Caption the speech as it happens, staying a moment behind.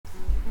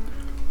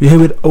We're here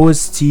with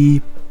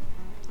OST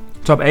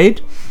top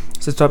 8.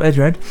 It's the top 8,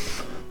 right?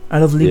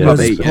 Iloveleague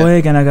versus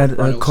Poek, and I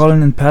got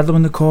Colin and Patlop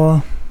in the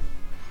call.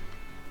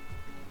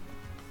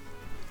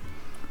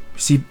 We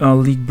see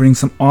League bring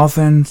some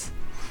offense.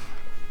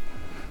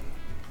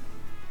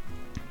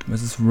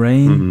 Versus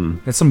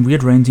Rain. That's some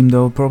weird Rain team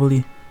though,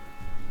 probably.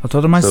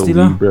 Autotomized so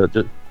Stealer?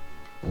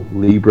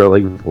 Libra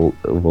like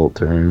Volt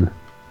turn.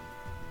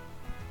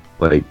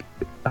 Like,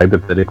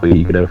 hypothetically,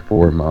 you could have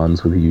 4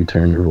 mons with a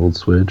U-turn or Volt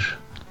switch.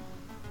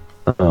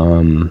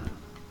 And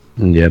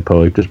yeah,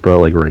 Poek just brought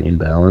like Rain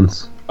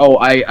balance. Oh,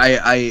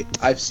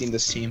 I've seen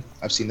this team.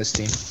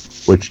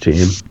 Which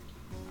team?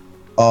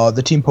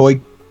 The team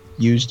Poek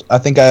used. I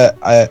think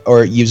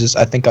uses.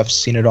 I think I've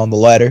seen it on the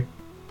ladder.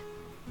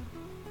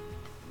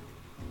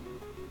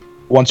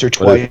 Once or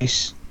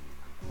twice.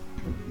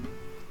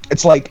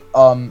 It's like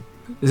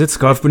Is it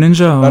Scarf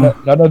Ninja?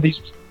 None of these,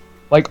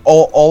 like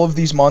all of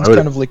these mons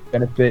kind of like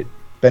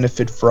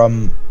benefit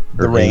from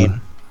the rain.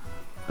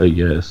 I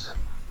guess.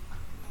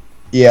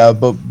 Yeah,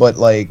 but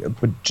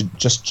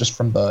just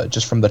from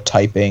the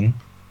typing,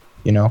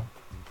 you know.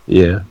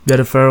 Yeah. Yeah,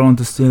 the Pharaoh and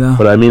the Stealer.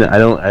 But I mean, I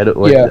don't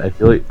like. Yeah.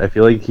 I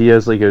feel like he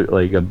has like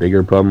a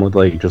bigger problem with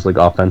like just like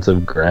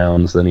offensive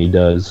grounds than he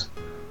does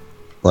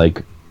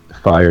like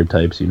fire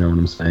types. You know what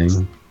I'm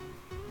saying?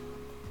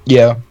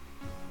 Yeah.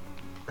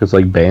 Because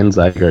like Ban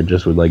Zygarde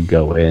just would like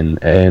go in,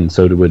 and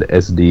so would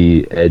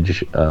SD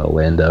Edge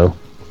Lando.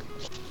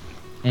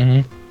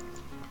 You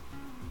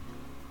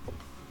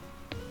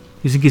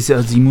think it's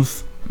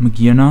Azimuth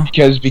Magierna?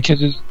 Because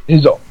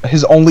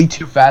his only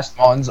 2 fast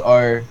mons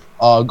are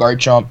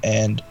Garchomp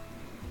and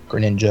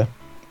Greninja.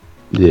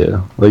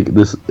 Yeah, like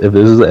this. If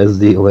this is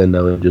SD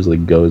Lando, it just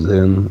like goes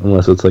in,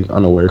 unless it's like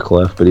unaware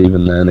clef. But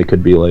even then, it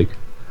could be like.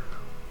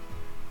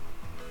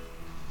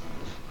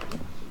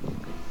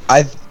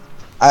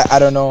 I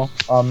don't know.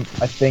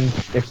 I think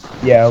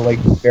like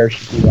Bear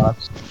should be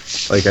rocks.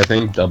 Like I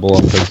think double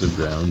offensive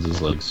grounds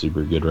is like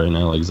super good right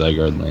now, like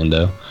Zygarde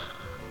Lando,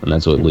 and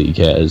that's what League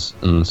has,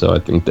 and so I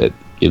think that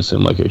gives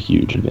him like a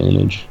huge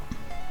advantage.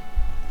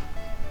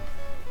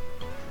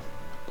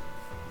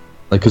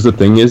 Like, cause the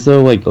thing is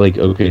though, like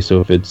okay,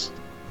 so if it's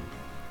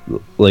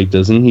like,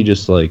 doesn't he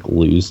just like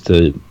lose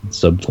to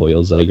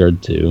Subtoil Zygarde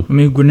too? I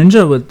mean,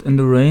 Greninja with in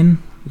the rain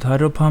with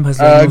Hydro Pump has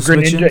like no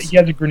Greninja. He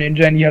has a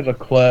Greninja and he has a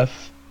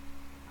Clef.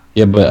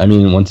 Yeah, but I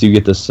mean, once you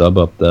get the sub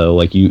up though,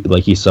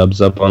 he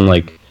subs up on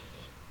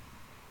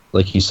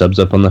he subs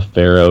up on the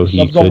Pharaoh. He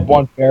subs up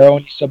on Pharaoh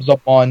and he subs up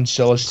on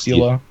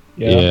Celesteela.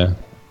 Yeah.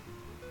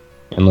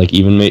 And like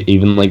even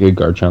like a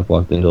Garchomp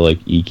locked into like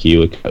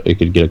EQ, it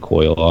could get a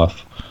coil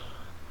off.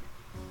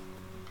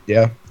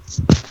 Yeah.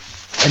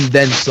 And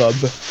then sub.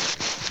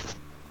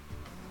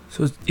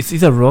 So it's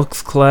either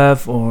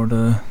Roxclef or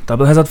the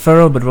Double Hazard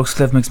Pharaoh, but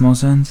Roxclef makes more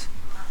sense.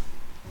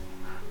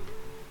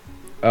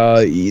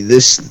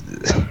 This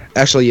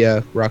actually,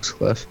 yeah,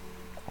 Roxclef.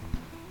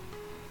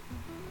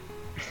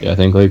 Yeah, I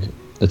think like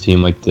a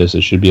team like this,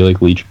 it should be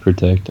like Leech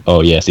Protect.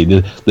 Oh yeah, see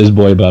this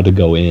boy about to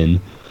go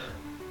in.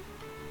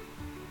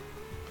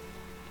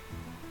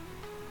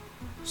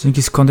 Think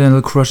he's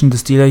Continental crushing the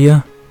Stealer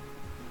here?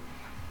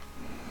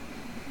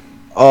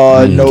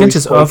 No, he can't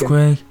just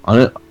Earthquake.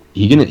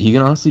 He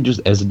can honestly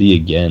just SD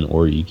again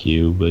or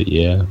EQ, but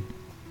yeah.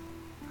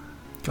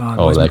 God,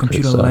 why is my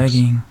computer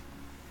lagging?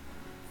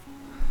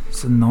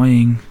 It's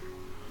annoying.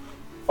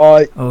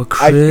 I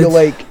feel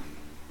like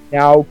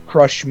now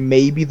Crush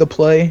may be the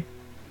play.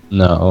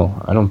 No,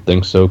 I don't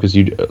think so, because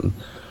you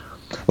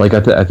like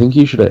I think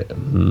he should.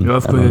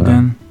 Earthquake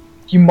again.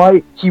 He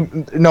might.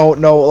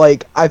 No.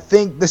 Like I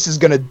think this is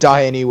gonna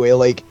die anyway.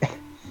 Like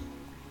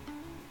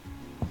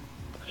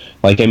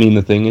I mean,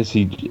 the thing is,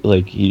 he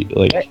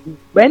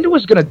Lando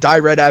was gonna die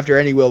right after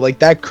anyway. Like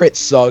that crit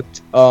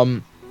sucked.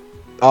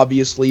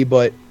 Obviously,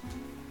 but.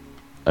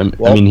 I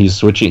mean, he's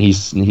switching.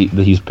 He's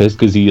pissed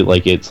because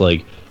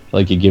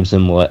it gives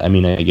him. I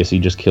mean, I guess he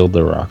just killed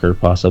the rocker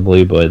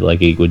possibly, but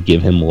like it would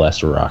give him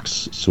less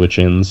rocks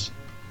switch-ins.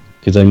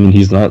 Because I mean,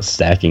 he's not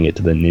stacking it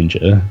to the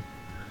ninja.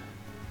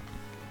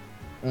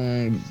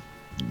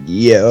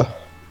 Yeah.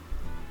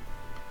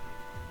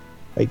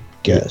 I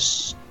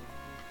guess.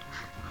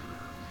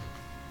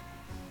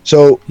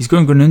 So he's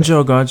going Greninja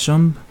or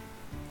Garchomp?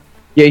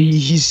 Yeah,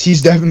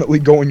 he's definitely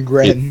going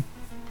Gren.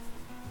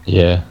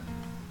 Yeah.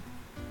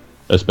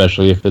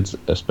 Especially if it's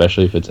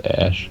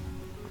Ash.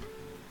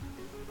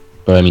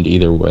 But I mean,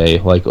 either way,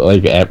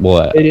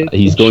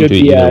 he's going to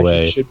either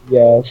way. Should be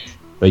Ash.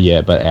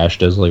 But Ash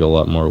does like a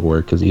lot more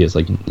work because he has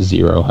like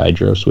 0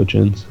 Hydro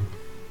switch-ins.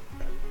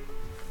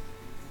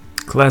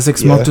 Classic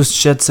Smoktus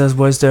chat says,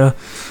 "Why is there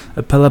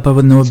a Pelipper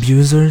with no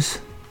abusers?"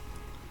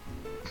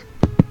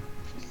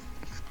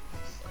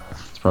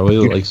 It's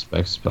probably like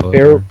Specs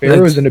Pelipper.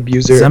 Pharaoh is an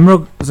abuser.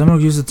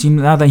 Zamrock used a team.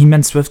 That he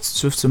meant Swift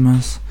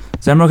Simmers.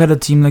 Zamrock had a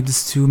team like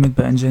this too, made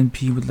by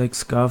NJNP with like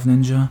Scarf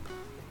Ninja.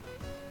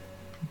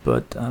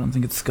 But I don't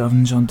think it's Scarf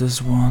Ninja on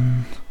this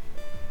one.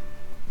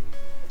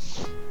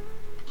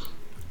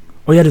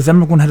 Oh yeah, the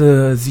Zamrock one had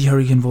a Z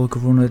Hurricane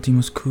Volcarona. That team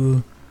was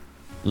cool.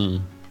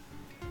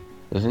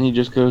 Doesn't he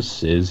just go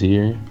Sizz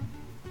here?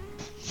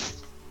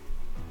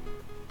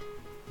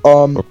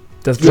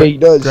 Does Yeah, he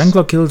does.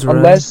 Dranclaw kills red?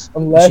 Unless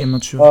Actually, I'm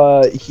not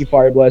sure. he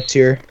Fire Blast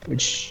here,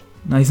 which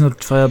No, he's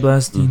not fire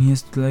blasting. He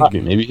has to like. Okay,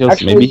 maybe he'll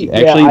actually, maybe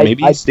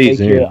he I'd stays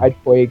Quake here. in.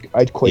 I'd Quake.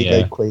 Yeah.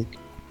 I'd Quake.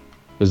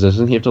 Because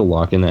doesn't he have to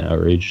lock in that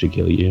outrage to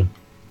kill you?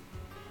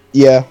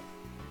 Yeah.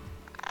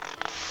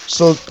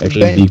 So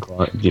Actually, then,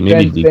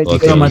 maybe then Declaw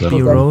Declaw might kills be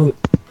him. a roll.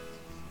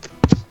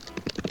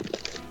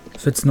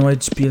 If it's no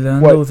HP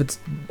Lando, What? if it's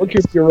look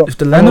your hero. if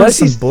the Lando has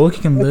Unless some bulk,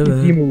 he can live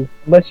Unless he's it. Z-move.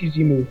 Unless he's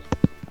Z-move.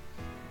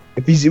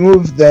 If he's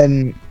Z-move,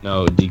 then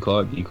No,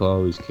 Declaw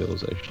always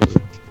kills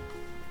actually.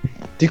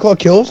 Declaw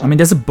kills. I mean,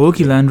 there's a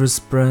bulky Landor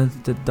spread,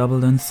 the double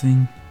length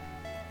thing.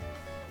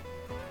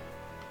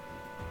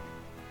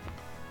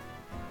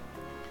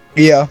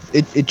 Yeah,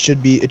 it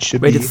should be. It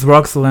should Wait, be. it's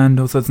Rock's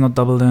Lando, so it's not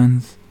double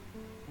length.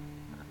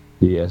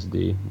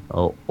 DSD.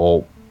 Oh.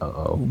 Ooh,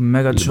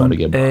 Mega He's about to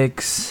Chomp get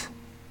X.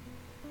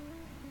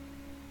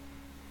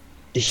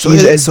 So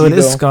He's it, so SD it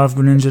is though. Scarf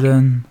Greninja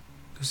then.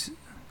 'Cause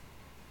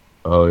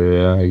Oh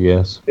yeah, I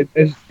guess.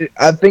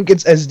 I think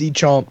it's SD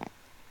Chomp.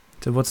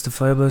 So what's the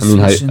Fire Blast I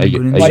mean, switch in I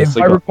Greninja? guess,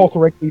 If I recall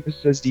correctly, this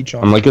is SD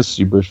Chomp. On like a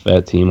super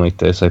fat team like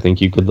this, I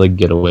think you could like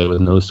get away with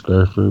no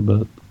Scarfer,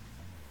 but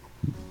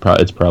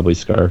it's probably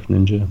Scarf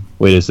Ninja.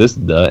 Wait, is this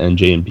the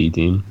NJNP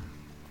team?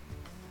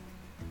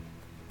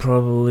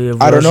 Probably a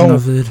I don't version know.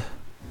 of it.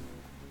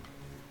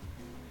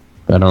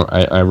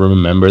 I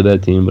remember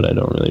that team, but I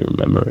don't really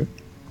remember it.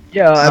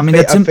 Yeah, I mean,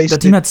 the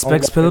team had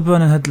Specs Pelipper. Pelipper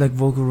and it had like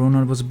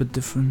Volcarona. It was a bit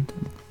different.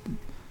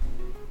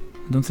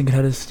 I don't think it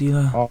had a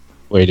Steeler. Oh.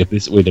 Wait, if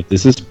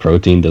this is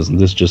protein, doesn't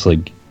this just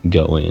like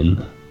go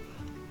in?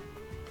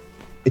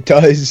 It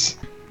does.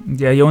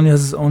 Yeah, he only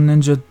has his own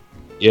ninja.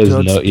 He has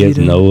Dodge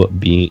no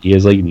beam. He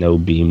has like no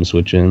beam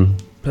switching.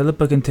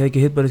 Pelipper can take a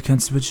hit, but it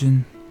can't switch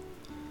in.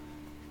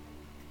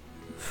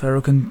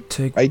 Pharaoh can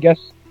take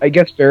I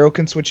guess Pharaoh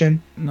can switch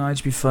in. no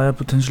HP Fire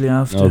potentially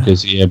after. No,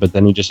 because but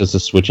then he just has to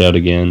switch out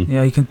again.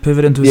 Yeah, he can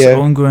pivot into his Yeah.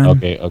 own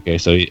Grand. Okay,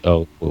 so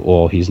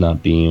he's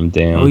not beamed.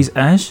 Damn. Oh, he's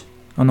Ash?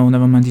 Oh no,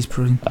 never mind, he's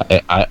Protein.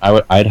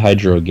 I'd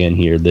Hydro again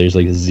here. There's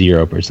like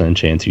 0%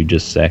 chance you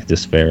just sack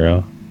this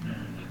Pharaoh.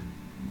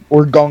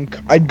 Or Gunk.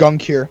 I'd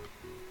Gunk here.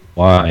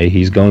 Why?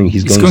 He's going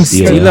He's Steela. going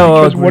Steeler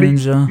or Because what do you-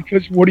 Greninja.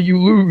 Because what do you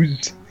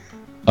lose?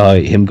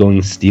 Him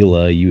going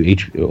Steela,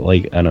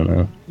 like I don't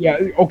know. Yeah.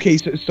 Okay.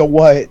 So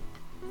what?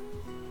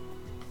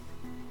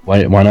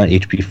 Why not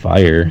HP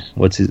Fire?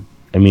 What's his?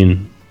 I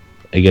mean,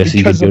 I guess he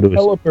could Because go of to his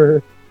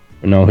Pelipper.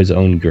 no his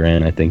own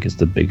Gran. I think is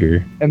the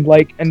bigger. And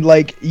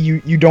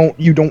you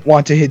don't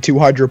want to hit 2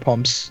 Hydro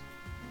Pumps.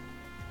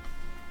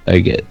 I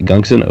get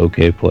Gunk's an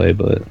okay play,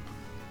 but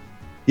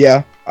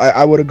Yeah,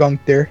 I would have Gunked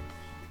there.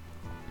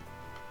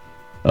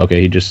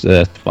 okay, he just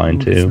that's fine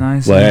Ooh, too. that's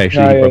nice, Well, yeah.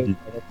 actually,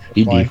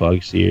 he fine.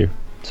 defogs here,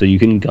 so you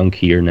can Gunk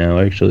here now.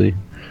 Actually,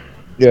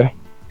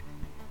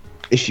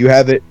 If you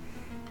have it.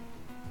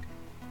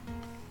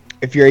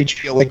 If you're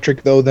HP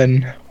Electric though,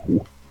 then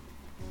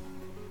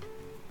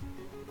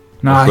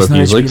Nah, So he's not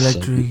if HP like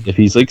Electric. if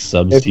he's like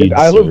sub if seed,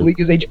 Iloveleague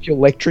is HP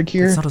Electric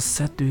here, That's not a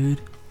set,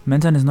 dude.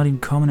 Mentan is not even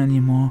common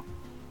anymore.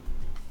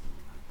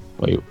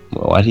 wait,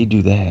 well, why'd he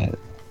do that?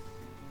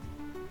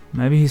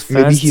 Maybe he's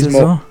maybe fast he's as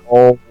more.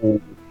 well.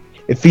 Oh,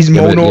 if he's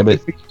Yeah, but- mono, yeah, but-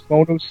 if he's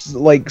mono's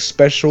like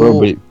special.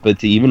 Bro, but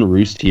to even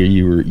roost here,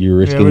 you're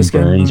risking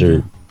risking burns or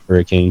burn,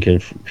 hurricane.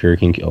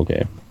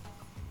 Okay.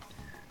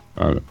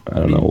 I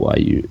don't know why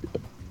you.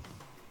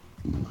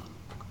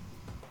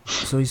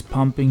 So he's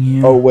pumping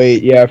here. Oh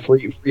wait, yeah,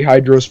 free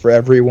Hydros for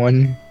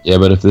everyone. Yeah,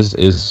 but if this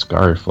is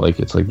Scarf, like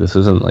it's like this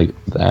isn't like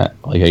that.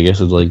 Like I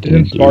guess it's like. This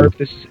isn't Scarf.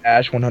 This is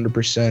Ash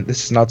 100%.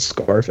 This is not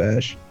Scarf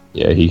Ash.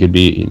 Yeah, he could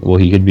be. Well,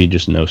 he could be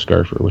just no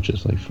Scarfer, which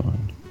is like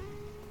fine.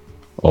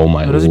 Oh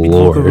my How does he beat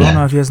lord!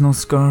 Volcarona if he has no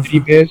scarf?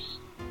 Did he miss?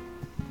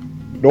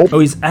 Nope. Oh,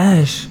 he's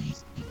Ash.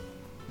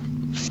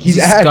 He's is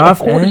Ash.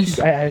 Scarf Of course Ash? he's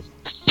Ash.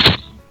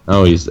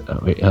 Oh,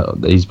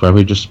 he's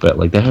probably just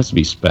like that has to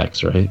be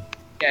Specs, right?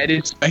 Yeah, it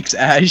is Specs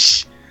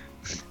Ash.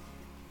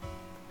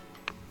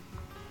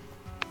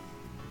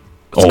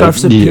 Scarf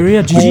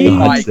Superior, GG.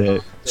 my-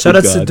 Shout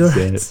out God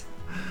Sidorix.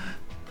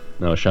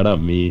 No, shout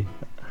out me.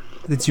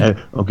 Did you?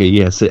 Okay,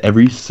 yeah. So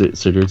every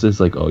Sidorix is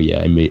like, oh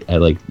yeah, I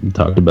like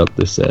talked about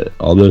this set.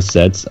 All those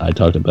sets I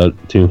talked about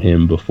to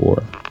him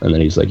before, and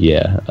then he's like,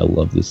 yeah, I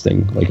love this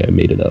thing. Like I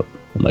made it up.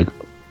 I'm like,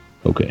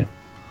 okay.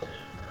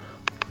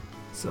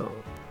 So,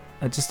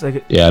 I just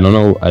like. Yeah, I don't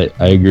know. I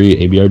agree.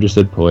 ABR just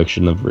said Poek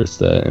shouldn't have risked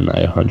that, and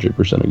I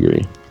 100%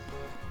 agree.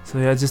 So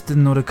yeah, I just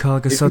didn't know the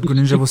calc. I It thought was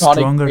Greninja was tectonic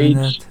stronger than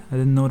rage. that. I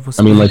didn't know it was.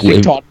 I mean, like,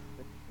 Specs. if-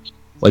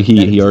 Like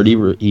he already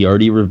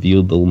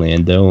revealed the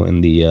Lando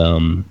and the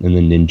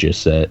Ninja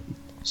set,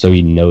 so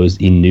he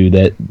knew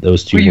that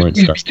those two weren't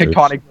Please be Scarfers.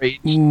 Tectonic Rage.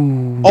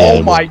 Ooh. Oh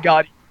Yeah, my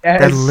god.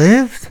 That Yes.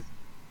 lived?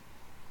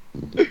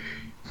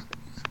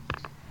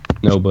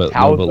 No, but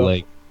How though?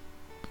 like,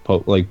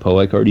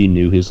 Poek already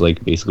knew his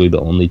like basically the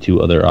only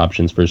two other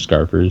options for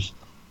Scarfers,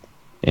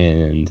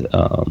 and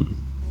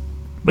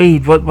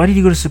Wait, what? Why did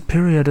he go to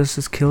Superior? Does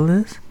this kill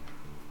this?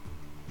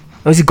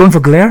 Oh, is he going for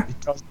Glare?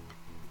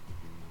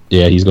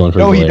 Yeah, he's going for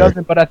No, glare. he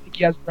doesn't, but I think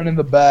he has run in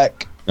the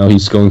back. No,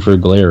 he's going for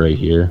glare right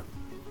here.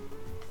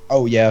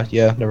 Oh, yeah,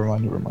 never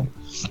mind.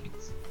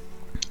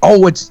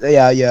 Oh, it's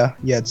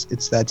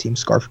that team,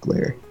 Scarf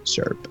Glare,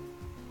 Serp.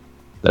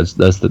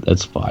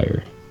 That's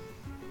fire.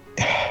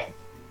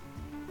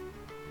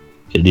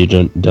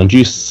 Don't you?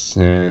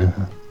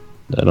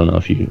 I don't know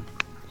if you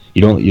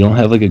don't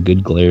have like a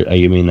good glare.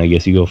 I mean, I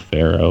guess you go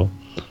Pharaoh.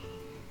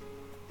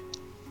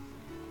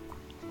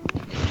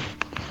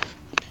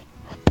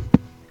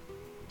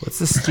 What's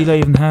the steal I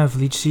even have?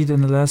 Leech Seed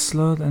in the last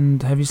slot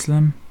and Heavy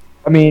Slam?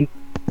 I mean,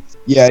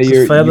 yeah,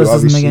 you Fireblast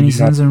doesn't make obviously any do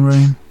not- sense in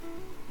rain.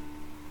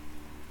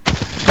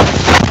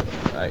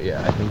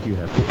 Yeah, I think you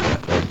have to.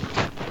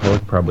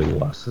 Poek probably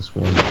lost this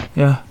one.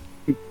 Yeah.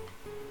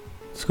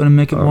 It's gonna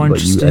make it more But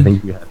interesting. I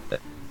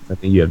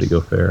think you have to go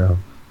Pharaoh.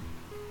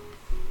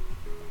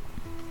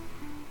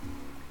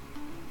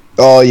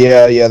 Oh,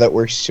 yeah, that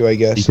works too, I You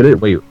guess.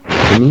 couldn't wait.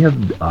 Can you have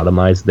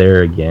Automized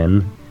there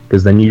again?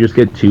 Because then you just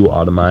get two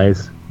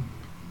Automized,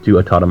 two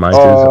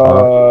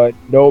Autotomizes.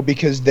 No,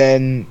 because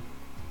then...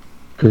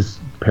 Because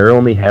Para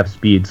only half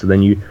speed, so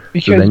then you.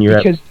 Because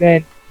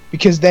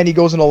then he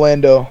goes into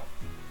Lando.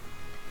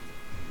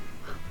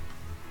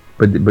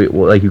 But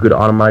well, like you could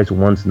automize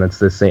once, and that's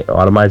the same.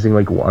 Automizing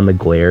like on the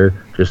glare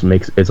just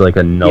makes it's like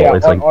a no. Yeah,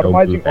 it's like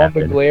automizing no on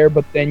the glare,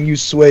 but then you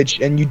switch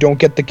and you don't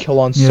get the kill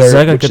on Yeah, Serp,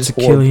 Zaga which gets is a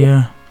kill horrible.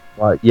 here.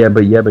 But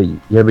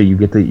you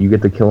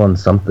get the kill on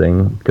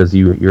something because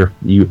you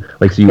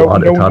like so you No,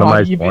 automize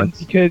not even,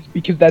 once.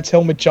 because that's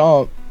Helmet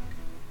Chomp.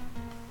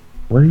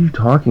 What are you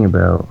talking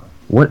about?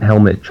 What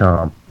helmet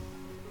chomp?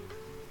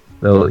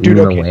 Though Dude,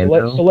 you mean okay, the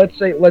Lando? so let's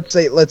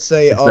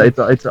say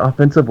It's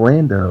offensive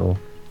Lando.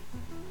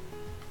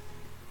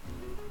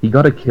 He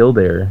got a kill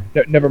there.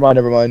 never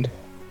mind.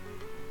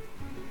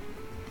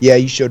 Yeah,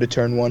 you showed a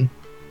turn one.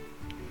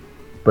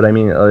 But I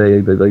mean,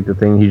 like the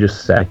thing he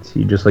just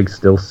like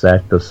still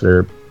sacked the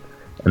Serp,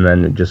 and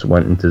then it just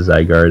went into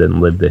Zygarde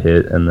and lived the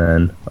hit, and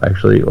then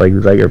actually like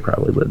Zygarde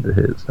probably lived the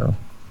hit. So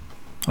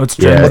Oh, it's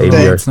Yeah, Draco.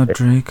 AVR. It's not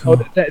Draco.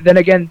 Oh, then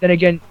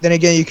again,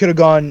 you could have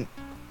gone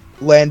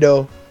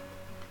Lando,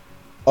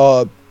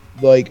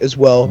 like as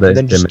well. the And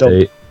then just don't,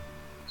 intimidate.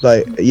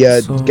 like,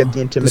 yeah, So, get the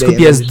this intimidate. could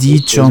be and then SD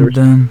just go jump scissors.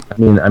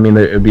 then. I mean,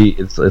 it'd be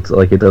it's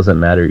like it doesn't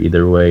matter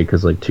either way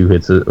because like two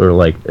hits or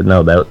like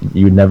no that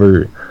you would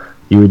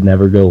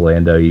never go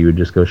Lando. You would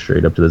just go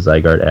straight up to the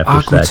Zygarde after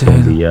Aqua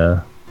sacking Tail.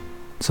 the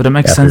So that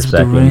makes after sense with the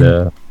sacking rain.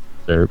 the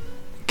Serp.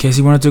 In case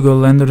he wanted to go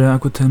Lando, the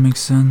Aqua Tail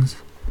makes sense.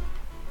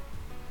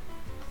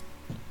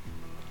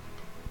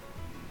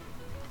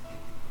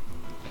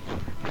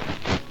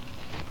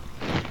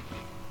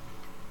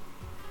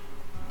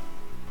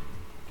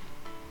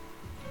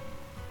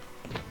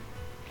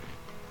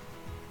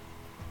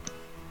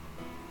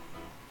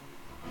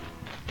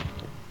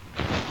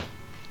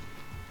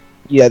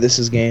 Yeah, this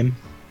is game.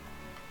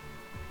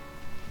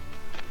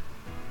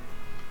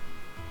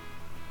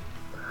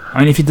 I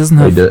mean, if he doesn't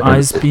Wait, have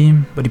Ice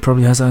Beam, but he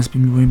probably has Ice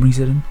Beam when he brings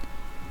it in.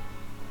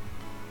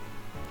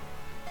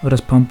 Or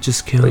does Pump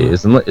just kill? Wait,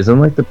 isn't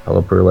like the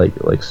developer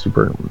like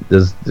super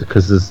does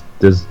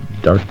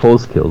Dark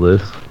Pulse kill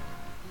this?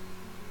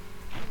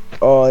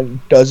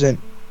 Doesn't.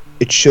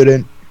 It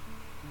shouldn't.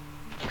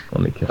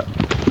 Let me count.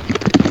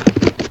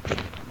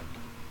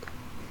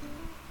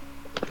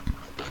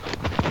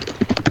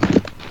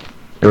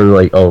 Or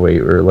like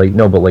or like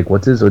no, but like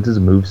what's his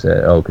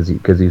moveset? Oh,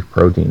 because he's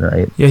protein,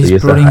 right? Yeah, So he he's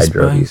has the protein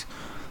Hydro. spikes.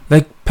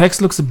 Like,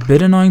 Pex looks a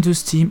bit annoying to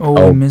his team. Oh,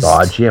 Oh, he missed.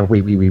 dodge! Yeah,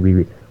 wait,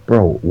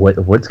 bro.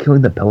 What's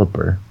killing the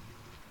developer?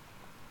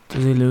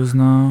 Does he lose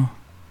now?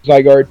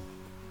 Zygarde.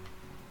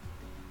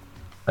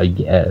 I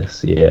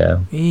guess, yeah.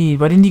 Hey,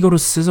 why didn't he go to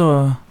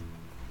Scizor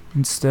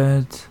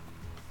instead?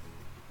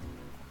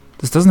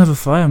 This doesn't have a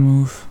fire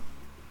move.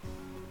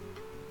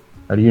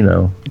 How do you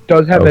know? It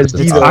does have Oh, SD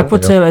It's though. Aqua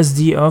Tail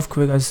SD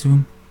Earthquake, I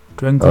assume.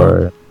 Dragon Claw.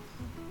 Or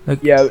Like,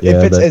 Yeah, Yeah,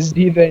 if it's that's-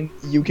 SD, then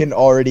you can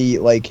already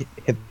like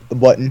hit the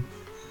button.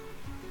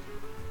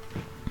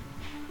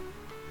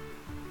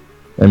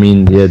 I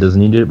mean, yeah.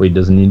 Doesn't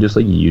he just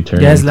like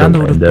U-turn? yeah, his into Lando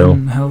would have Lando?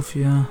 been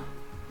healthier.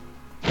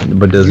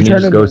 But doesn't he You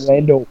turn just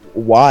into go? Lando.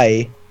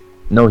 Why?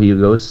 No, he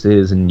goes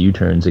Sizz and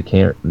U-turns. It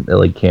can't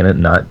can it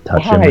not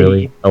touch him Why?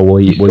 really? Oh well,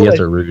 he He still has has-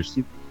 a roost.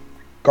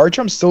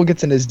 Garchomp still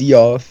gets an SD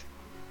off,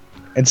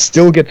 and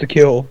still gets a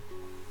kill.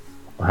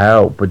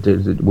 How? But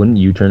wouldn't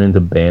U-turn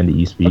into banned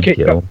E-speed Okay,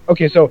 kill?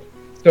 okay, so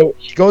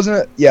he goes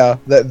in. Yeah,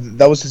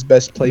 that was his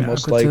best play Yeah,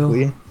 most Aqua Tail.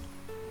 likely.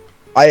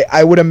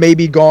 I would have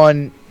maybe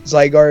gone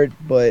Zygarde,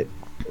 but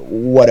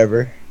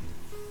whatever.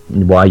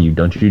 Why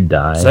don't you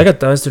die? So I got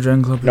dice to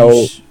Dragon Claw. No,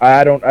 Breach.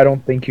 I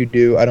don't think you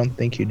do. I don't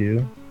think you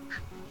do.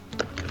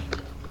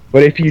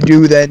 But if you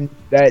do, then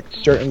that's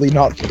certainly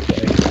not the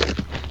play.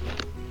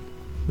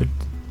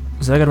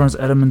 Zygarde runs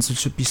Adamant, so it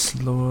should be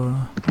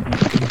slower. Yeah,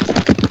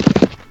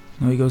 okay.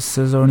 No, he goes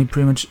Scizor, and he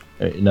pretty much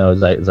No,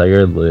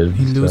 Zygarde lives.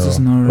 he loses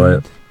so, now, but-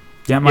 right?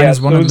 Yeah, Yeah, minus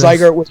so one at least.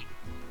 Zygarde was.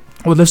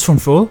 Oh, it lives from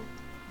full?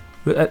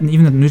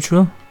 Even at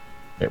neutral?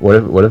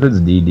 What if it's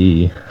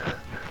DD?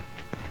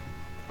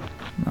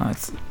 No,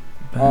 it's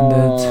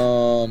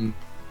banded.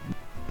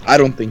 I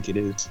don't think it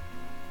is.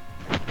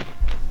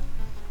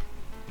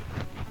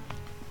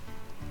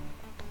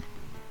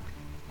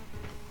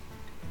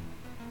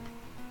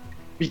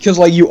 Because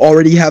like you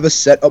already have a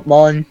setup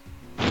mon.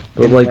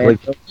 But like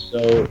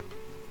so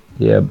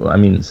yeah, but I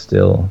mean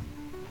still,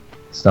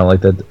 it's not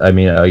like that. I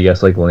mean, I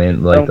guess like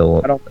land like I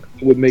don't think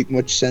it would make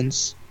much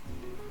sense.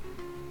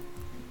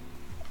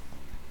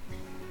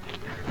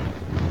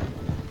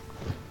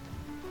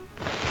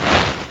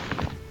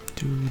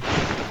 Dude,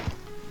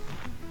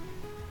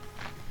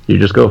 you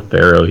just go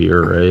Pharaoh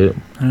here, right?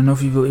 I don't know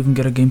if you will even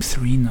get a game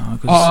 3 now.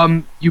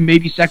 'Cause You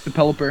maybe sack the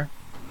Pelipper.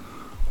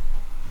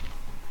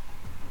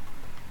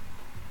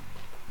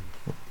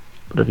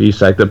 But if you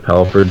sack the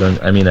Pelipper, then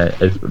I mean,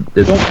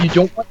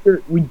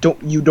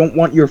 You don't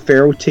want your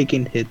Pharaoh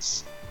taking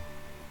hits.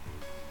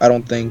 I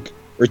don't think,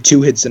 or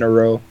 2 hits in a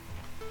row.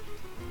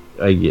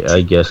 I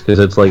guess because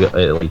it's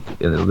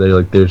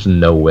there's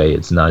no way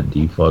it's not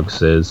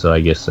Defuxes, so I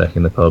guess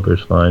sacking the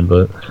Pelipper's fine.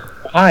 But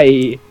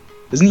Why?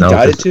 Doesn't he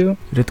die to 2?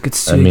 Red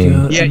gets I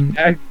mean- Yeah, and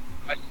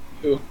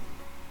yeah.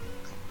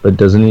 but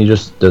doesn't he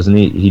just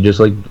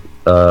like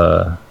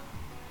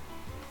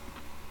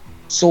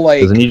So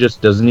like, doesn't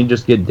he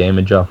just get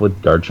damage off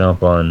with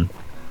Garchomp on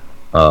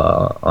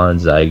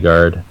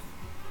Zygarde?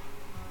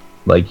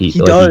 Like he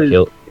does. he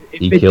If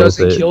he it kills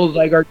doesn't it. kill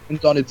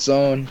Zygarde on its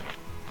own.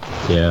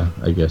 Yeah,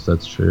 I guess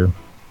that's true.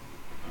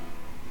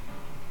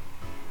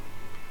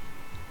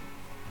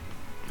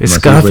 his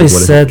Unless Scarf he's, like, is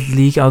what is said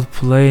League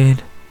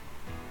outplayed.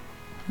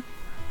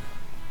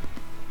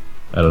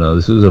 I don't know.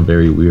 This was a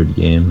very weird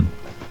game.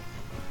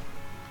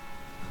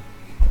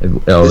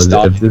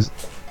 This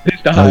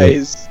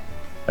dies.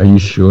 Are you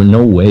sure?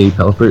 No way.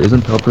 Pelipper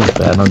isn't Pelipper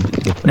bad on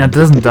defense? No, it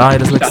doesn't die.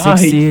 It's like Died.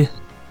 60.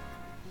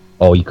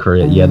 Oh, you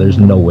crit. Yeah, there's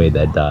no way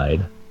that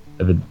died.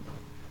 If it,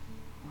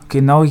 Okay,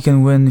 now he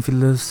can win if he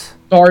lives.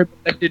 Sorry,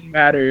 but that didn't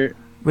matter.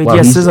 Wait, wow,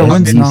 yes, he's Scissor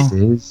wins SD now.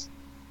 Sizz?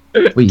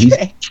 Wait,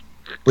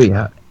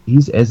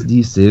 he's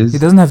SD Sizz? He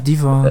doesn't have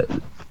Diva.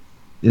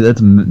 Yeah, that's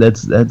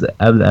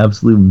an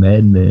absolute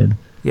madman.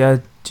 Yeah,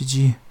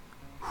 GG.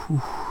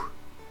 Whew.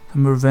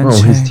 Some revenge.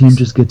 Bro, his team hangs.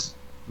 just gets.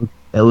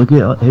 Look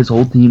at his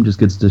whole team just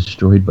gets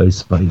destroyed by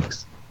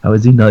spikes. How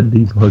is he not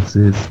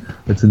Defuxes?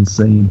 That's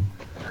insane.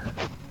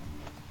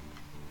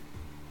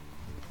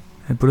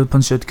 A bullet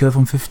punch should kill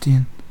from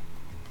 15.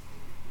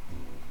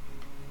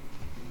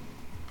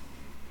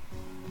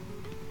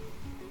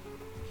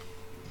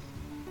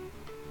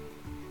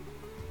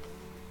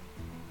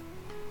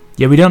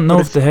 Yeah, we don't know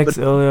But if the Hex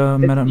earlier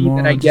met at more.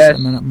 even I Or just guess-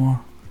 met at more.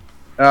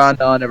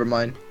 No, never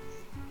mind.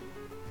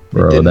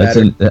 Bro,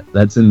 didn't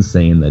that's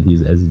insane that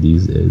he's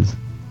SDs is.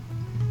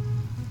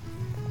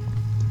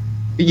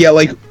 Yeah,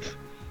 like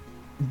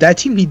that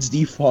team needs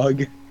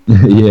defog.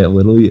 Yeah,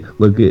 literally.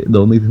 Look at the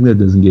only thing that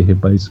doesn't get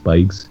hit by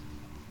spikes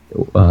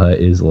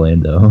is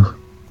Lando.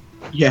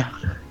 Yeah.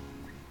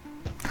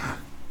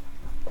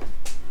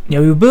 Yeah,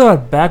 we built our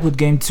back with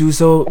game 2,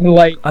 so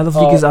Like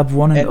Iloveleague is up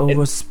 1 and and-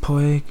 over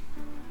Poek.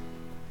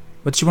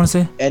 What you wanna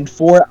say? and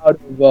 4 out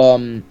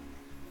of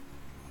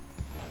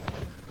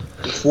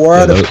 4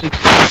 out of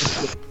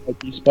 6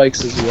 these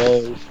spikes as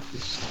well.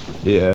 Yeah.